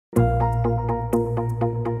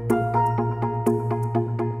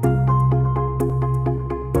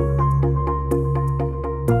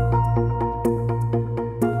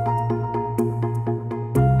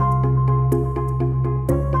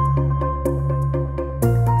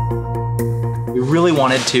really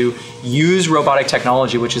wanted to use robotic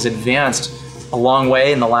technology, which has advanced a long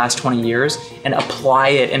way in the last 20 years, and apply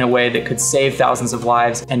it in a way that could save thousands of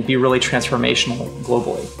lives and be really transformational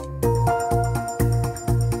globally.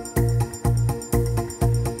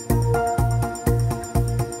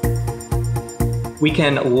 We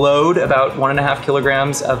can load about 1.5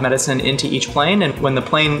 kilograms of medicine into each plane, and when the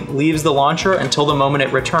plane leaves the launcher until the moment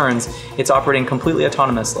it returns, it's operating completely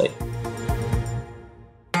autonomously.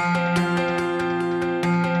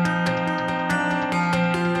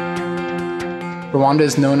 Rwanda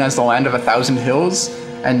is known as the land of 1,000 hills,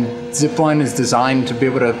 and Zipline is designed to be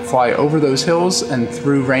able to fly over those hills and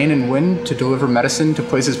through rain and wind to deliver medicine to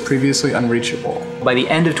places previously unreachable. By the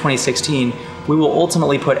end of 2016, we will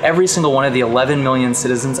ultimately put every single one of the 11 million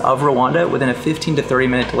citizens of Rwanda within a 15 to 30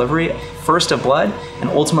 minute delivery, first of blood, and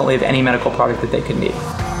ultimately of any medical product that they could need.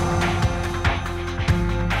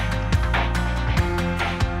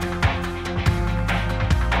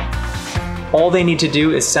 All they need to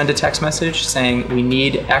do is send a text message saying we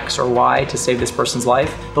need X or Y to save this person's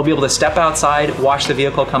life. They'll be able to step outside, watch the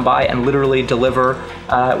vehicle come by, and literally deliver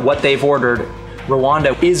what they've ordered.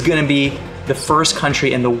 Rwanda is going to be the first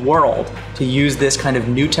country in the world to use this kind of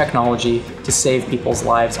new technology to save people's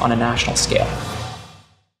lives on a national scale.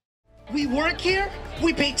 We work here,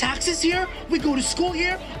 we pay taxes here, we go to school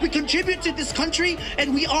here, we contribute to this country,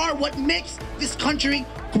 and we are what makes this country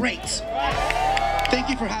great. Thank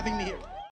you for having me here.